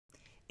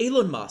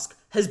Elon Musk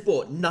has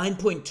bought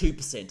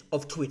 9.2%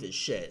 of Twitter's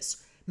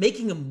shares,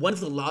 making him one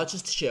of the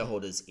largest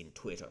shareholders in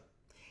Twitter.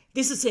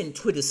 This has sent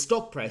Twitter's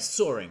stock price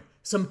soaring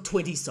some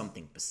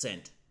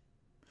 20-something%.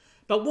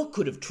 But what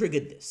could have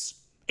triggered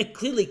this? It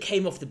clearly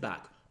came off the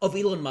back of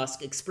Elon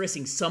Musk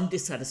expressing some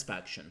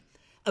dissatisfaction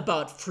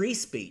about free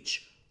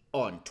speech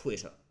on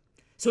Twitter.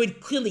 So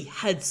it clearly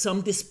had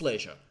some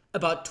displeasure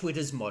about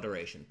Twitter's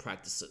moderation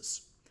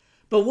practices.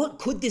 But what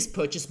could this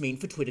purchase mean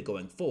for Twitter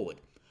going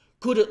forward?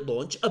 Could it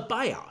launch a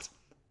buyout?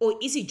 Or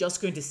is he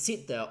just going to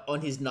sit there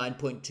on his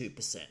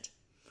 9.2%?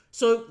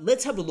 So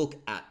let's have a look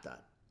at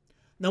that.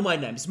 Now, my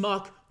name's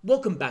Mark.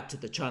 Welcome back to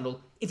the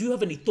channel. If you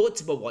have any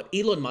thoughts about what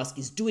Elon Musk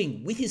is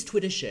doing with his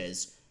Twitter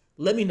shares,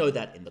 let me know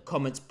that in the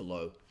comments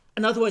below.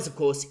 And otherwise, of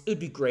course, it would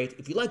be great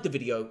if you like the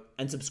video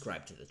and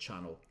subscribe to the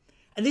channel.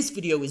 And this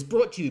video is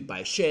brought to you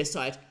by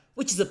ShareSite,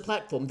 which is a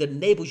platform that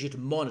enables you to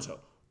monitor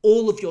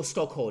all of your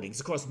stock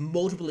holdings across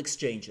multiple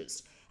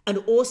exchanges, and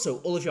also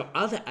all of your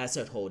other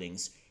asset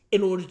holdings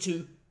in order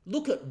to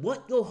look at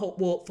what your whole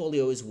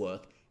portfolio is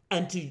worth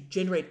and to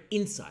generate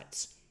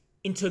insights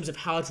in terms of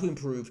how to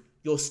improve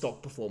your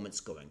stock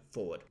performance going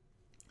forward.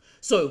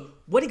 So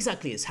what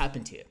exactly has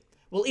happened here?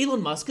 Well,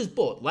 Elon Musk has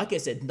bought, like I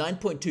said,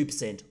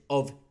 9.2%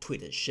 of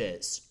Twitter's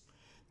shares.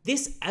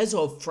 This, as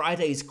of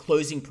Friday's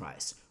closing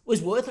price,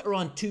 was worth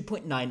around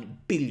 $2.9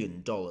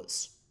 billion.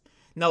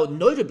 Now,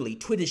 notably,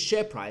 Twitter's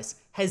share price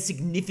has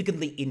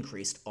significantly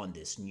increased on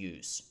this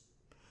news.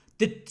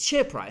 The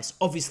share price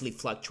obviously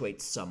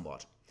fluctuates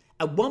somewhat.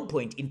 At one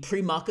point in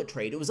pre-market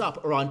trade, it was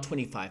up around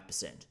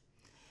 25%.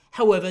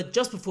 However,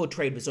 just before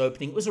trade was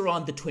opening, it was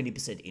around the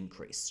 20%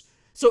 increase.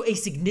 So a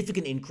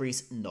significant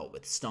increase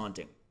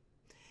notwithstanding.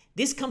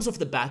 This comes off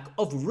the back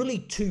of really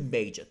two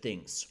major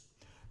things.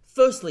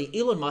 Firstly,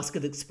 Elon Musk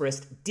has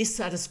expressed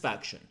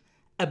dissatisfaction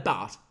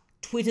about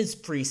Twitter's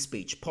free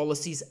speech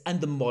policies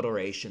and the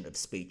moderation of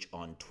speech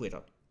on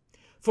Twitter.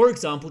 For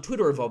example,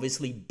 Twitter have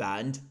obviously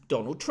banned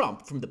Donald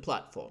Trump from the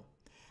platform.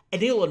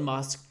 And Elon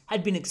Musk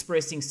had been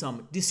expressing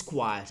some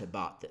disquiet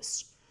about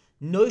this,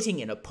 noting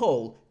in a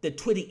poll that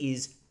Twitter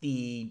is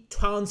the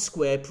town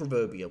square,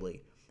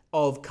 proverbially,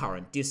 of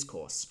current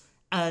discourse,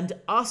 and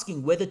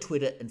asking whether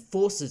Twitter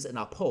enforces and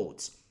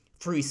upholds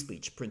free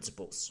speech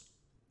principles.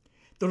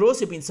 There had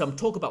also been some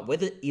talk about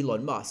whether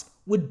Elon Musk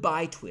would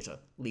buy Twitter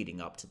leading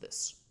up to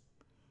this.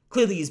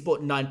 Clearly he's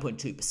bought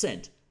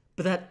 9.2%,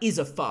 but that is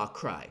a far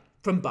cry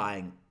from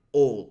buying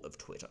all of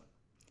Twitter.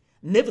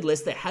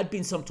 Nevertheless, there had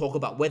been some talk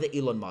about whether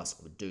Elon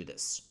Musk would do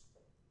this.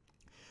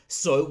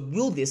 So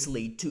will this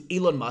lead to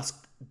Elon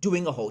Musk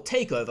doing a whole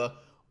takeover,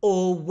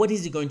 or what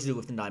is he going to do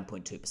with the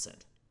 9.2%?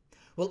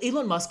 Well,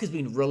 Elon Musk has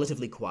been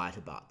relatively quiet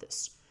about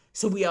this,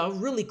 so we are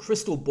really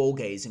crystal ball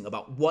gazing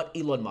about what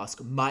Elon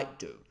Musk might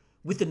do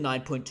with the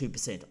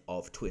 9.2%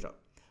 of Twitter.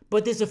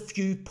 But there's a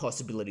few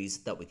possibilities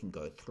that we can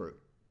go through.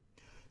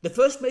 The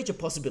first major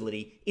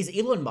possibility is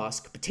Elon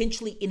Musk,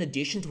 potentially in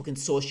addition to a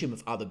consortium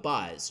of other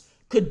buyers,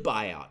 could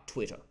buy out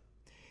Twitter.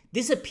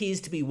 This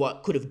appears to be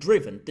what could have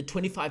driven the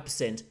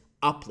 25%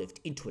 uplift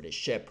in Twitter's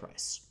share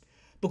price,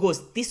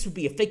 because this would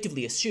be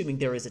effectively assuming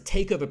there is a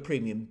takeover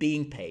premium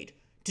being paid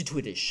to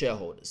Twitter's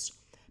shareholders,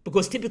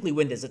 because typically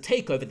when there's a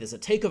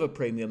takeover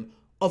premium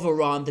of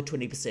around the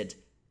 20%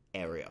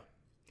 area.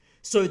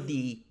 So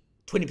the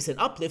 20%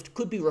 uplift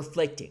could be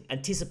reflecting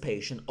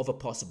anticipation of a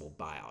possible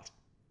buyout.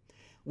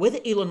 Whether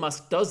Elon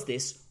Musk does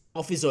this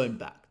off his own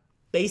back,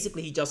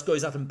 basically he just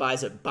goes out and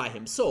buys it by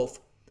himself,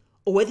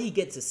 or whether he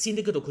gets a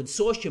syndicate or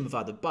consortium of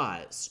other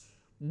buyers,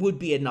 would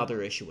be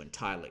another issue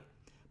entirely.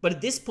 But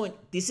at this point,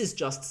 this is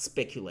just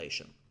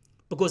speculation,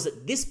 because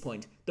at this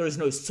point, there is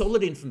no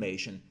solid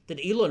information that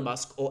Elon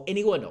Musk or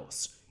anyone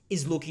else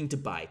is looking to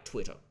buy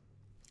Twitter.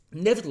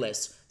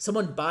 Nevertheless,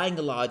 someone buying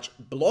a large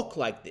block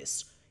like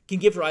this can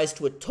give rise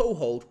to a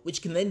toehold,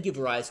 which can then give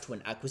rise to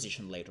an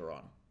acquisition later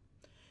on.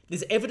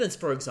 There's evidence,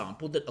 for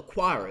example, that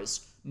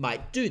acquirers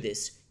might do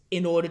this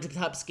in order to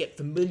perhaps get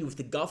familiar with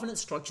the governance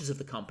structures of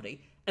the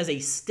company as a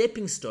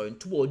stepping stone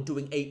toward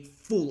doing a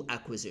full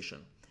acquisition.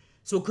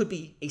 So it could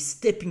be a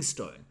stepping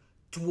stone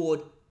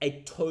toward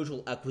a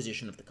total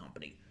acquisition of the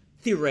company,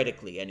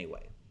 theoretically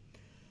anyway.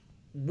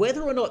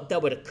 Whether or not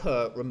that would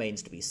occur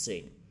remains to be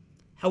seen.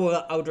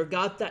 However, I would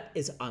regard that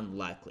as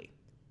unlikely.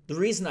 The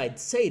reason I'd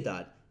say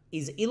that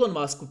is Elon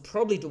Musk would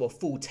probably do a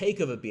full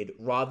takeover bid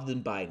rather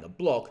than buying a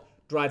block,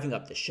 driving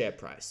up the share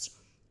price.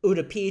 It would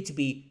appear to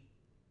be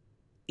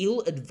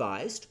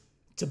ill-advised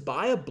to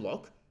buy a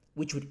block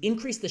which would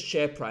increase the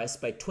share price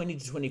by 20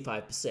 to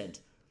 25%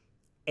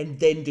 and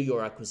then do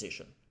your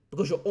acquisition,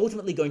 because you're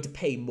ultimately going to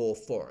pay more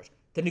for it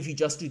than if you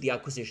just do the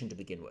acquisition to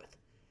begin with.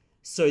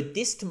 So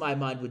this, to my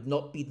mind, would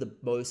not be the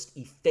most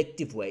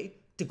effective way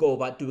to go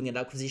about doing an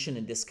acquisition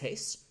in this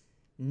case.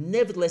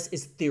 Nevertheless,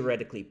 it's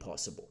theoretically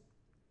possible.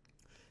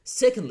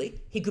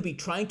 Secondly, he could be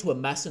trying to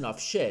amass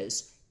enough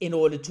shares in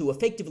order to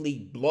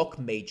effectively block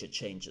major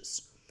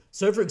changes.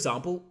 So for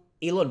example,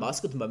 Elon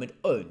Musk at the moment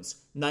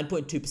owns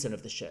 9.2%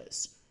 of the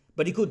shares,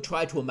 but he could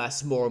try to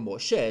amass more and more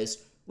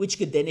shares, which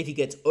could then, if he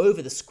gets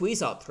over the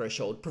squeeze-out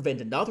threshold,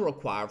 prevent another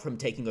acquirer from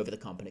taking over the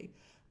company,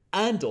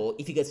 and or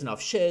if he gets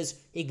enough shares,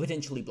 he can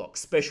potentially block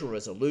special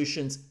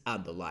resolutions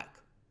and the like.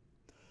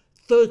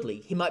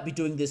 Thirdly, he might be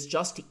doing this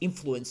just to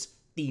influence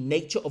the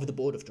nature of the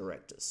board of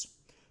directors.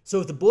 So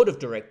if the board of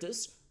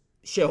directors,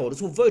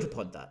 shareholders will vote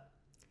upon that.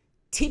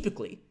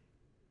 Typically,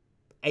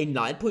 a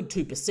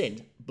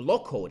 9.2%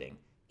 block holding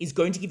is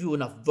going to give you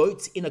enough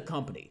votes in a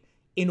company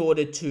in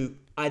order to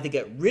either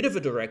get rid of a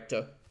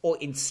director or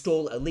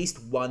install at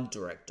least one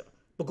director,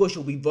 because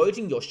you'll be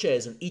voting your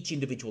shares on each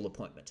individual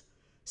appointment.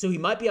 So he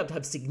might be able to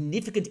have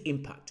significant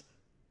impact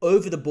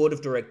over the board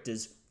of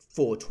directors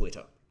for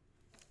Twitter.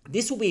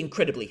 This will be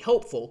incredibly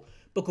helpful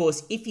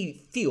because if he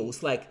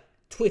feels like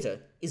Twitter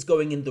is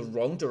going in the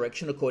wrong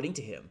direction according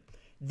to him,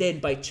 then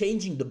by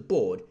changing the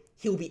board,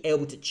 he'll be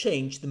able to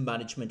change the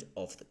management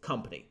of the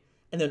company.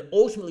 And then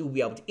ultimately will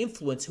be able to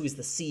influence who is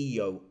the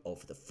CEO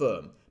of the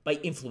firm by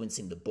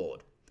influencing the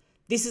board.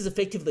 This is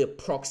effectively a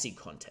proxy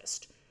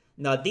contest.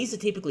 Now, these are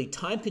typically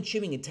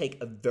time-consuming and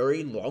take a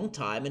very long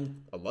time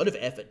and a lot of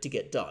effort to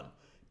get done,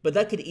 but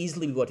that could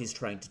easily be what he's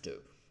trying to do.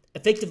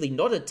 Effectively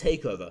not a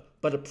takeover,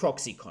 but a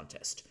proxy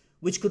contest,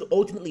 which could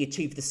ultimately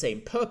achieve the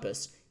same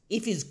purpose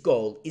if his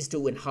goal is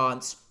to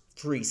enhance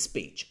free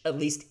speech, at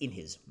least in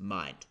his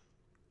mind.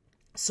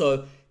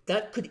 So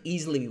that could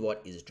easily be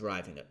what is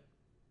driving it.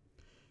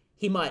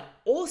 He might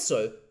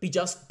also be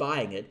just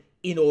buying it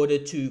in order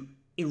to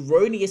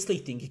erroneously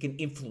think he can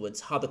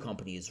influence how the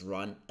company is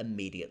run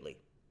immediately.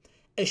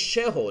 A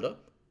shareholder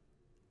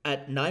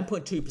at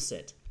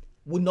 9.2%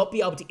 will not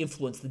be able to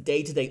influence the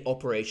day-to-day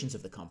operations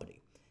of the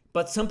company,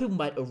 but some people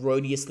might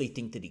erroneously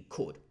think that he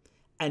could,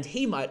 and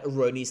he might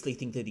erroneously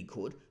think that he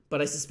could,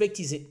 but I suspect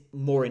he's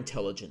more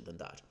intelligent than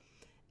that.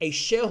 A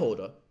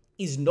shareholder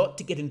is not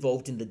to get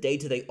involved in the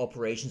day-to-day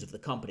operations of the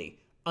company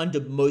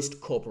under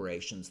most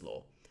corporations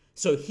law,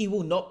 so he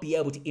will not be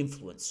able to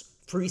influence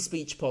free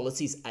speech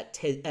policies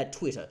at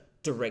Twitter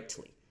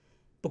directly,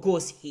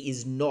 because he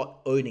is not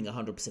owning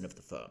 100% of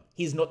the firm.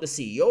 He is not the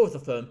CEO of the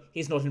firm.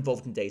 He is not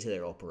involved in day-to-day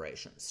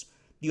operations.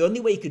 The only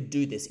way he could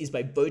do this is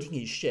by voting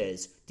his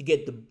shares to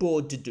get the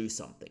board to do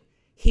something.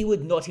 He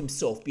would not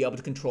himself be able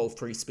to control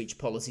free speech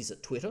policies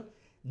at Twitter.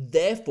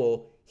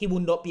 Therefore, he will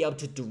not be able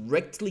to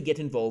directly get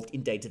involved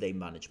in day-to-day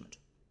management.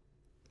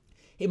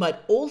 He might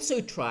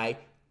also try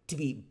to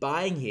be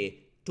buying here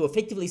to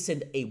effectively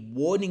send a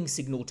warning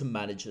signal to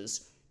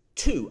managers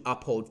to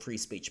uphold free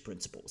speech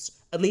principles,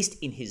 at least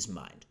in his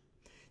mind.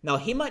 Now,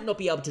 he might not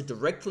be able to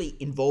directly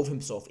involve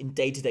himself in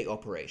day-to-day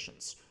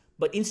operations,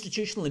 but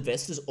institutional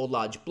investors or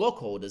large block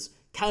holders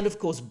can, of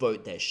course,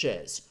 vote their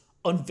shares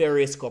on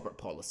various corporate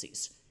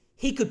policies.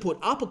 He could put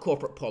up a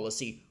corporate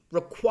policy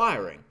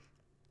requiring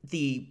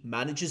the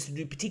managers to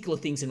do particular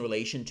things in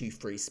relation to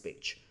free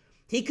speech.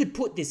 He could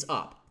put this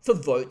up for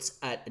votes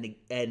at an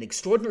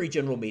extraordinary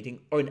general meeting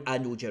or an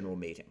annual general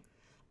meeting,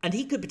 and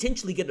he could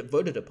potentially get it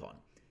voted upon.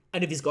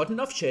 And if he's got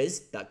enough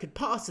shares, that could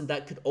pass, and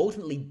that could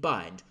ultimately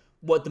bind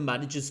what the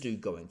managers do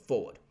going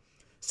forward.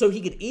 So he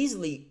could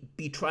easily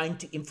be trying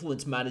to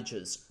influence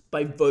managers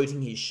by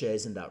voting his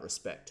shares in that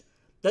respect.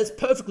 That's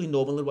perfectly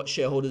normal and what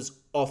shareholders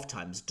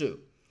oftentimes do.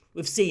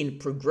 We've seen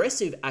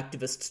progressive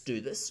activists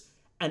do this,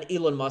 and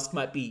Elon Musk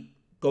might be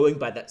going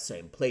by that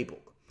same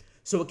playbook.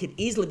 So it could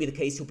easily be the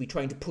case he'll be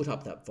trying to put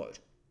up that vote,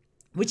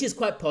 which is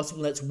quite possible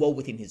and that's well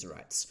within his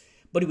rights.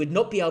 But he would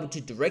not be able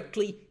to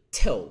directly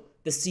tell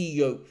the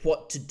CEO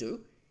what to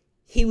do.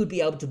 He would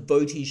be able to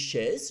vote his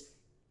shares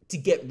to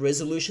get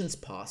resolutions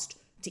passed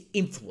to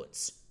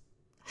influence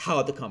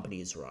how the company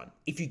is run,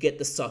 if you get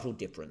the subtle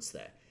difference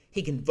there.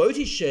 He can vote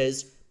his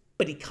shares,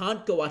 but he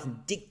can't go out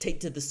and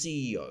dictate to the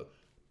CEO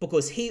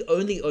because he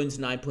only owns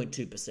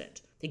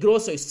 9.2%. He could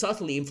also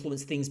subtly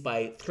influence things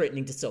by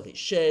threatening to sell his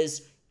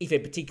shares if a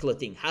particular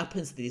thing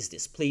happens that he's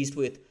displeased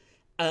with,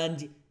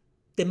 and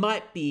there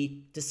might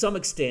be, to some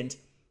extent,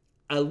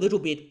 a little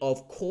bit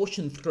of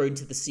caution thrown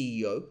to the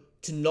CEO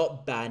to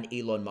not ban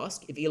Elon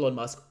Musk if Elon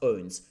Musk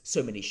owns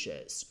so many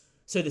shares.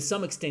 So to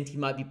some extent, he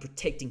might be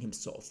protecting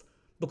himself,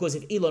 because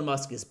if Elon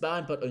Musk is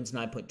banned but owns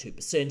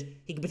 9.2%,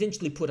 he could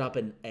potentially put up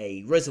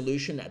a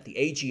resolution at the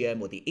AGM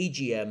or the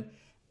EGM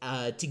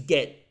to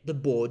get the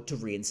board to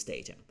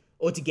reinstate him,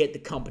 or to get the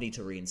company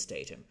to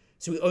reinstate him.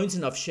 So he owns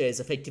enough shares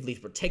effectively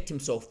to protect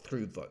himself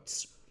through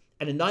votes.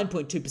 And a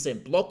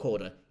 9.2% block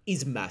holder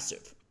is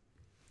massive.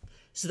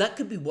 So that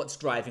could be what's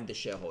driving the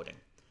shareholding.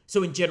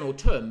 So in general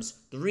terms,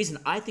 the reason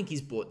I think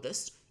he's bought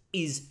this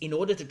is in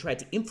order to try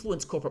to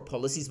influence corporate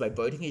policies by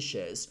voting his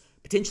shares,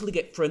 potentially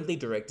get friendly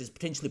directors,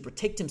 potentially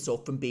protect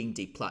himself from being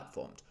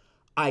deplatformed.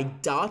 I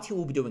doubt he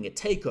will be doing a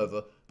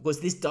takeover because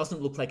this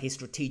doesn't look like a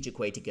strategic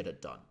way to get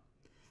it done.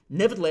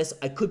 Nevertheless,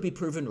 I could be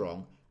proven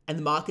wrong, and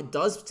the market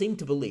does seem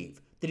to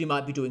believe that he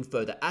might be doing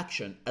further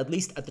action, at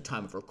least at the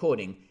time of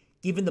recording,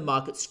 given the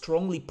market's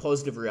strongly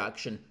positive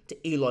reaction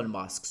to Elon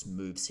Musk's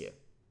moves here.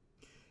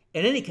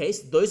 In any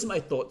case, those are my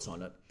thoughts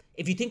on it.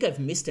 If you think I've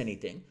missed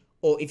anything,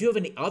 or if you have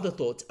any other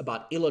thoughts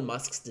about Elon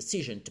Musk's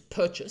decision to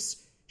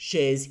purchase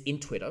shares in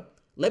Twitter,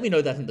 let me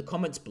know that in the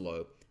comments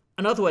below.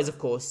 And otherwise, of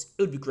course,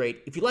 it would be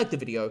great if you liked the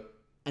video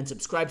and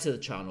subscribe to the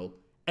channel,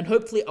 and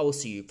hopefully I will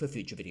see you for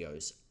future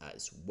videos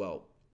as well.